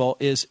people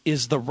is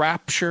the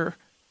rapture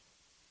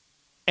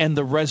and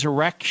the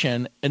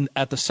resurrection and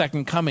at the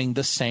second coming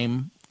the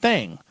same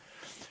thing?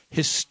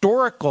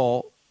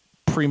 Historical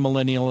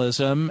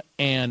premillennialism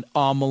and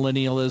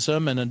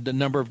amillennialism and a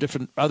number of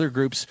different other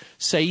groups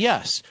say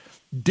yes.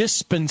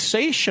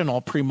 Dispensational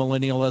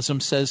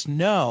premillennialism says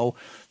no.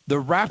 The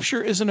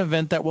rapture is an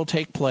event that will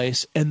take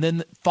place and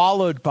then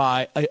followed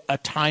by a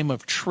time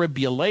of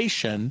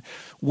tribulation,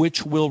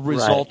 which will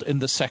result in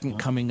the second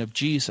coming of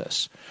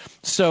Jesus.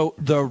 So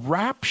the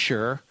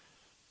rapture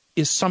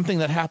is something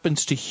that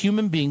happens to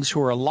human beings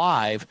who are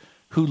alive,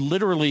 who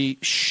literally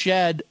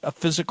shed a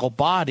physical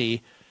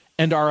body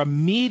and are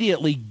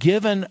immediately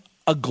given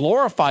a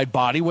glorified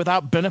body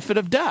without benefit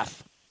of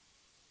death.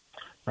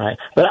 Right.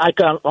 But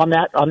on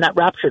that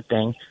rapture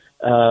thing,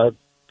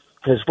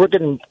 because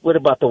what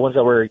about the ones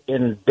that were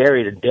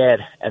buried and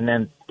dead? And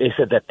then they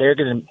said that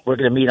we're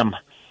gonna meet them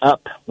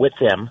up with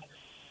them.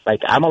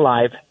 Like I'm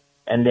alive,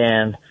 and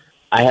then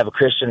I have a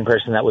Christian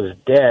person that was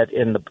dead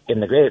in the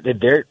grave.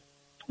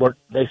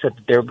 They said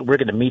we're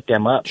going to meet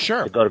them up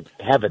to go to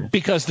heaven.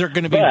 Because they're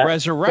going to be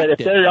resurrected.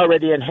 But if they're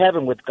already in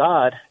heaven with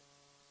God,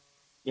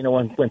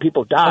 when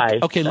people die,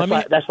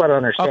 that's what I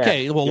understand.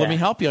 Okay, well, let me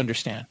help you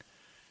understand.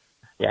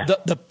 Yeah.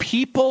 The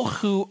people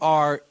who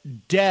are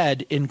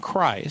dead in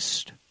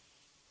Christ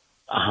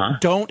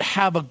don't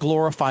have a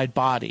glorified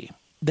body.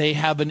 They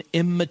have an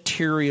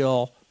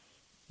immaterial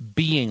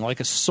being, like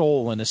a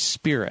soul and a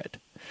spirit.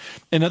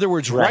 In other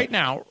words, right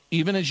now,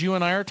 even as you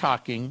and I are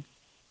talking,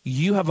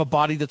 you have a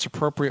body that's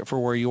appropriate for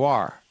where you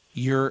are.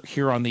 You're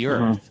here on the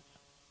earth,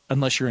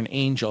 unless you're an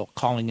angel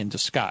calling in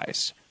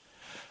disguise.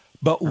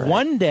 But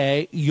one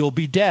day you'll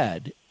be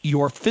dead.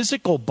 Your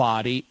physical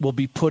body will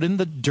be put in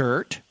the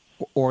dirt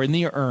or in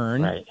the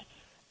urn,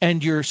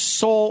 and your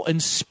soul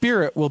and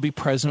spirit will be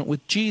present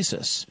with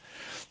Jesus.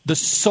 The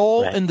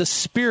soul and the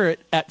spirit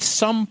at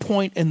some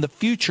point in the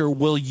future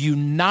will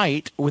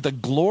unite with a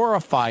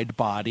glorified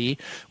body,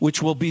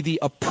 which will be the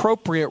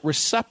appropriate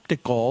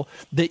receptacle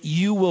that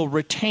you will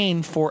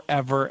retain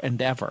forever and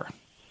ever.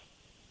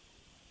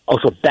 Oh,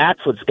 so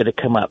that's what's going to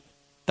come up.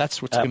 That's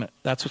what's going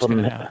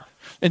to happen.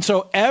 And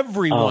so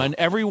everyone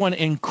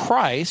in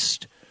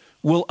Christ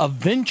will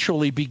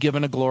eventually be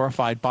given a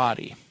glorified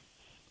body.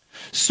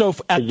 So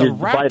at the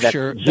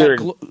rapture,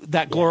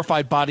 that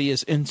glorified body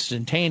is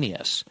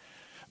instantaneous.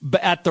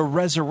 But at the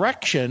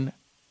resurrection,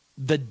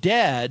 the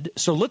dead,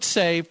 so let's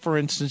say, for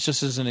instance,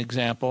 just as an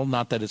example,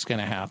 not that it's going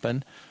to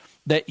happen,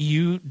 that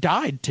you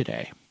died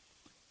today.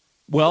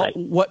 Well,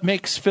 what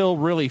makes Phil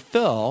really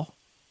Phil,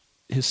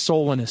 his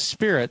soul and his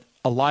spirit,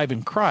 alive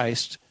in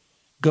Christ,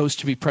 goes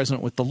to be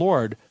present with the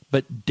Lord.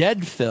 But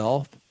dead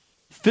Phil,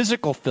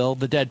 physical Phil,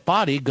 the dead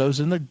body, goes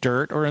in the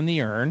dirt or in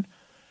the urn.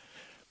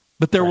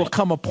 But there will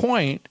come a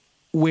point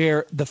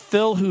where the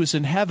Phil who's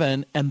in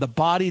heaven and the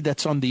body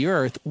that's on the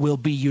earth will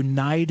be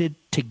united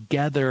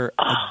together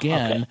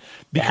again,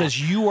 because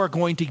you are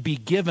going to be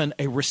given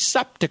a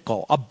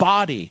receptacle, a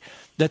body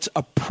that's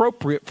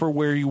appropriate for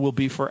where you will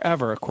be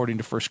forever, according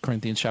to 1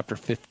 Corinthians chapter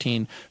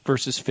 15,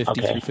 verses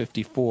 50 through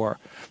 54,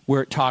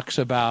 where it talks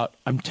about,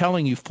 I'm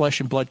telling you,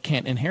 flesh and blood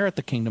can't inherit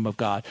the kingdom of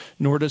God,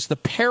 nor does the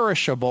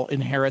perishable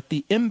inherit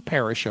the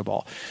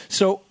imperishable.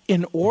 So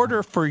in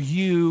order for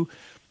you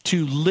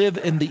to live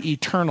in the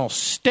eternal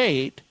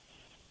state,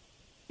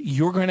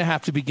 you're going to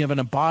have to be given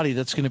a body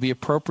that's going to be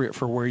appropriate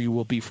for where you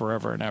will be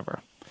forever and ever.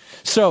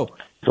 So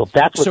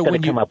that's what's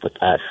going to come up with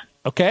us.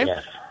 Okay?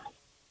 Yes.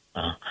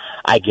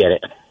 I get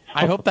it.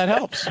 I hope that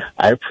helps.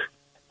 I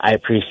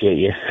appreciate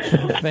you.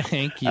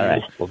 Thank you. All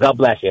right. Well, God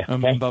bless you.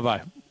 Okay?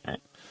 Bye-bye.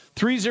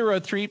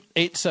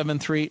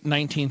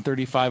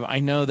 303-873-1935. I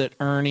know that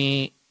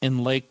Ernie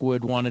in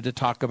Lakewood wanted to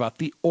talk about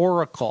The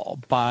Oracle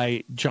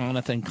by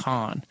Jonathan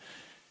Cahn.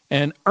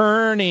 And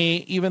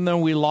Ernie, even though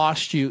we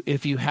lost you,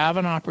 if you have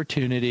an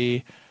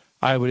opportunity,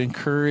 I would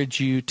encourage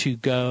you to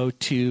go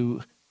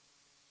to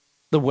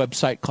the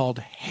website called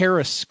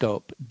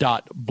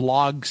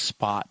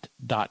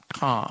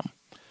Harriscope.blogspot.com,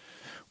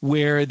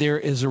 where there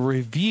is a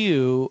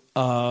review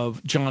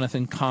of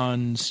Jonathan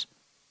Cahn's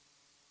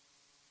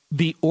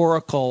The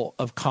Oracle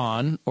of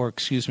Cahn,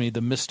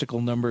 The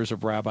Mystical Numbers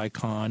of Rabbi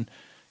Cahn.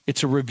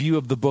 It's a review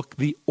of the book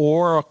The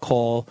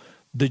Oracle,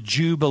 The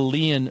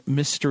Jubilean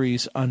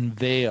Mysteries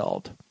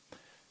Unveiled.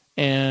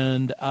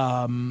 And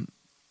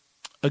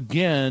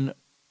again,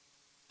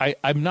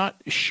 I'm not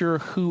sure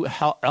who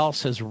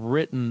else has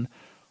written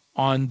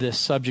on this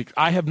subject.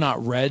 I have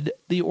not read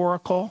The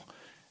Oracle,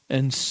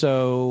 and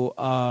so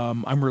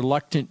I'm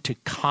reluctant to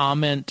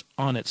comment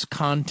on its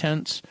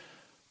contents,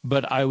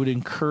 but I would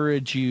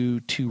encourage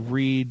you to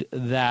read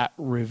that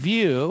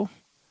review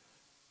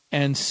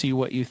and see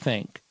what you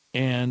think.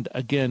 And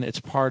again, it's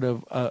part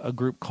of a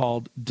group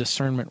called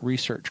Discernment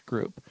Research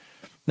Group.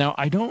 Now,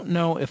 I don't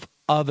know if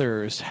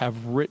others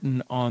have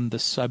written on the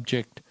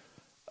subject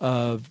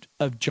of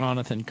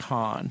Jonathan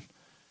Cahn.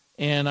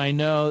 And I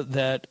know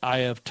that I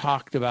have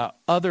talked about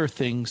other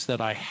things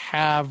that I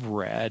have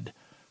read,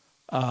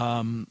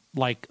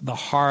 like The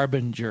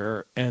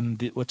Harbinger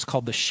and what's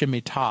called the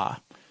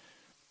Shemitah.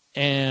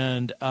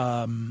 And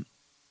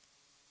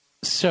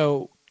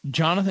so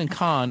Jonathan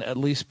Cahn, at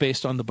least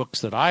based on the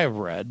books that I have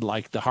read,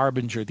 like The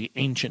Harbinger, the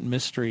ancient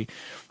mystery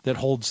that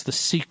holds the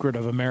secret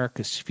of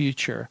America's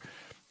future,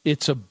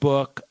 it's a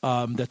book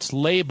that's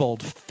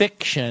labeled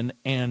fiction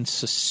and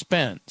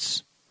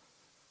suspense.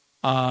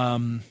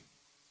 And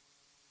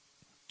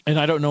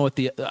I don't know what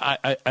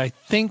I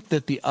think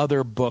that the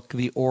other book,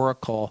 The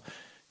Oracle,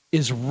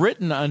 is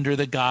written under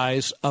the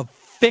guise of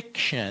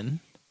fiction.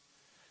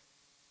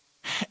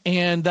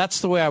 And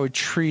that's the way I would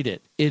treat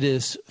it. It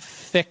is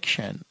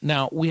fiction.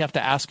 Now, we have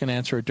to ask and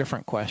answer a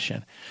different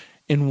question.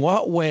 In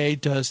what way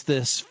does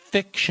this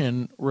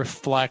fiction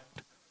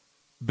reflect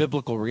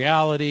biblical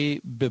reality,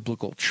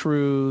 biblical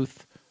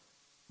truth,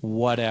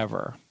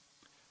 whatever?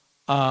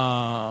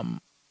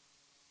 In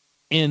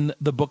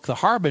the book The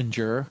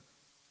Harbinger,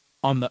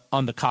 on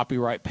the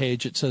copyright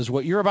page, it says,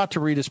 what you're about to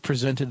read is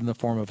presented in the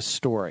form of a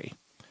story.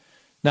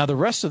 Now, the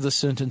rest of the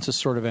sentence is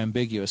sort of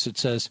ambiguous. It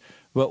says,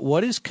 but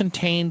what is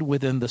contained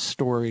within the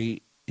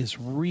story is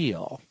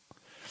real.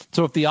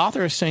 So if the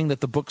author is saying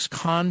that the book's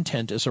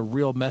content is a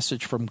real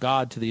message from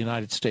God to the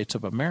United States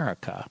of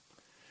America,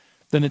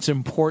 then it's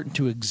important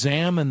to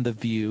examine the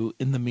view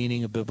in the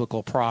meaning of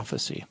biblical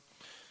prophecy.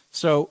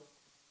 So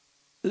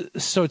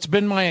it's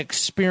been my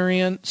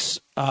experience.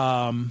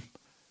 In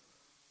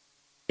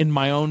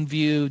my own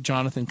view,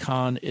 Jonathan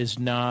Cahn is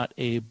not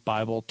a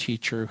Bible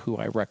teacher who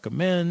I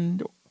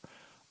recommend.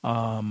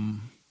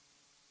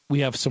 We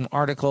have some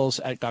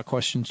articles at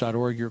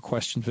gotquestions.org, Your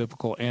Questions,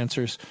 Biblical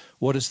Answers.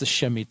 What is the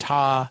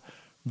Shemitah?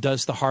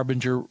 Does the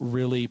Harbinger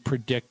really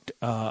predict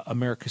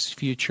America's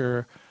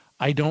future?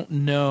 I don't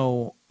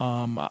know.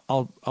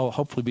 I'll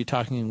hopefully be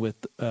talking with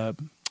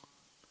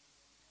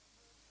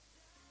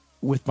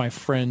my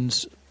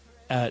friends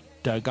at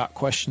Got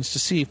Questions to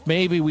see if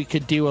maybe we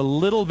could do a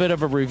little bit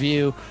of a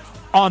review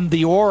on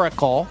The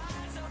Oracle.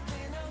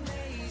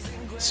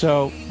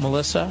 So,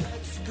 Melissa,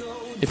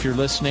 if you're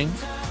listening,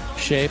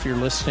 Shay, if you're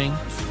listening,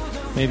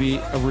 maybe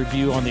a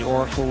review on The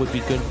Oracle would be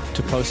good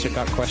to post at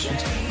Got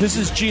Questions. This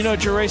is Gino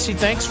Geraci.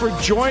 Thanks for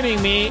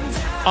joining me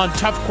on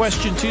Tough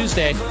Question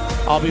Tuesday.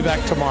 I'll be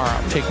back tomorrow,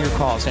 taking your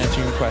calls,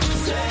 answering your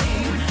questions.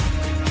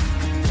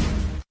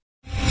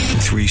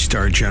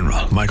 3-star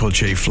general Michael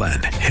J.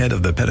 Flynn, head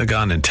of the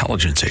Pentagon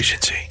Intelligence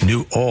Agency,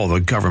 knew all the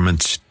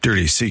government's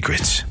dirty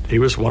secrets. He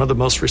was one of the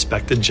most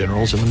respected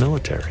generals in the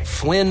military.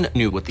 Flynn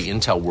knew what the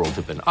intel world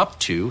had been up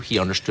to. He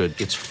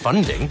understood its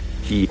funding.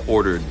 He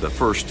ordered the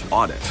first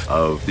audit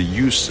of the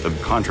use of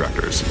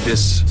contractors.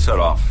 This set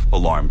off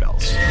alarm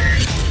bells.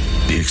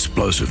 The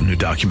explosive new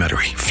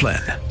documentary,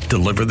 Flynn,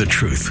 Deliver the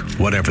Truth,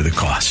 Whatever the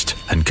Cost,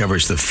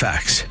 uncovers the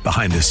facts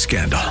behind this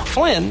scandal.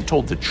 Flynn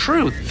told the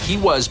truth. He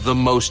was the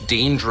most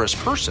dangerous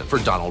person for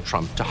Donald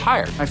Trump to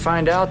hire. I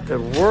find out the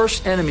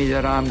worst enemy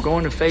that I'm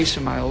going to face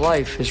in my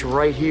life is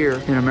right here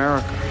in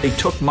America. They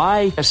took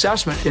my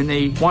assessment and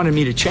they wanted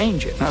me to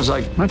change it. And I was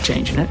like, I'm not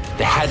changing it.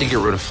 They had to get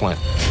rid of Flynn.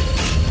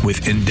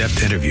 With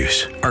in-depth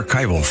interviews,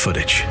 archival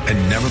footage,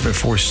 and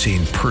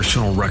never-before-seen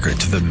personal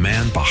records of the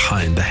man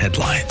behind the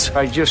headlines.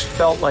 I just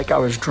felt like I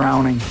was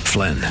drowning.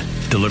 Flynn,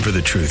 Deliver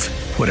the Truth,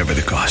 Whatever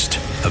the Cost.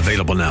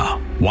 Available now.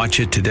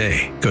 Watch it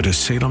today. Go to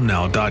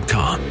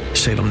salemnow.com.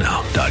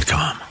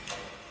 salemnow.com.